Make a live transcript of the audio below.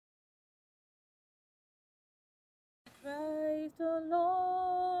Christ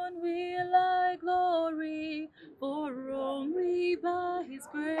alone will I glory, for only by His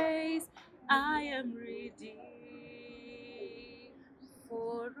grace I am redeemed.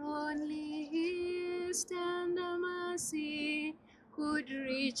 For only His tender mercy could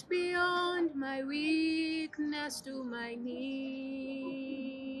reach beyond my weakness to my needs.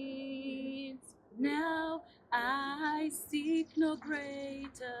 Now I seek no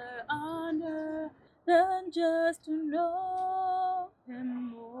greater honor than just to know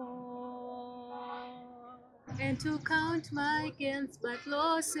Him more, and to count my gains but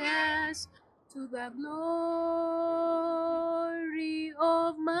losses to the glory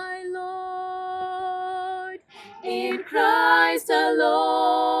of my Lord. In Christ alone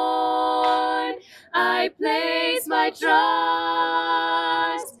I place my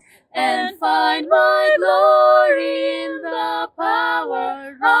trust and find my glory in the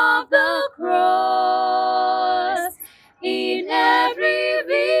power of the cross. In every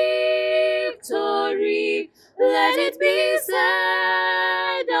victory, let it be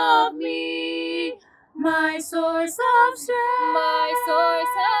said of me, my source of strength, my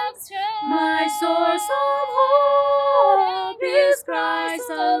source of strength, my source of hope is Christ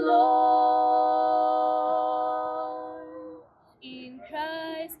alone. In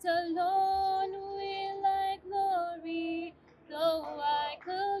Christ alone will I glory, though I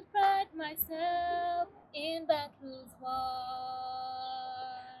could pride myself in battles won.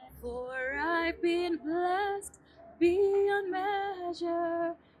 For I've been blessed beyond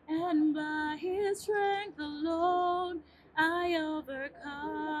measure, and by His strength alone I overcome.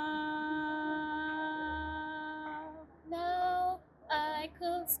 Now I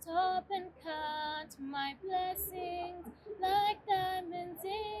could stop and count my blessings like diamonds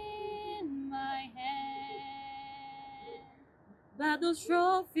in my hand, but those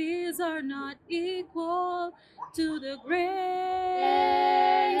trophies are not equal to the grace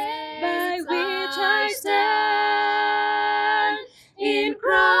by which I stand. In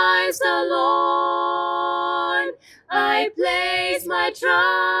Christ alone I place my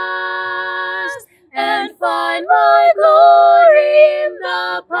trust and find my glory in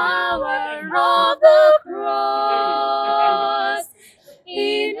the power of the cross.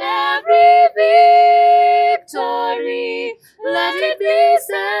 In every victory, let it be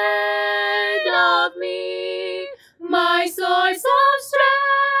said of me, my source of strength,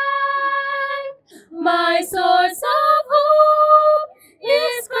 my source of hope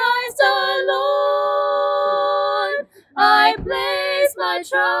is Christ alone. I place my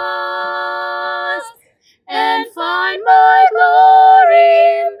trust and find my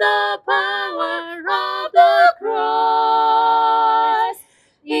glory in the power of the cross.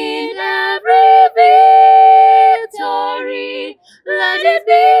 In every victory, let it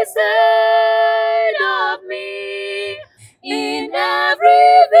be said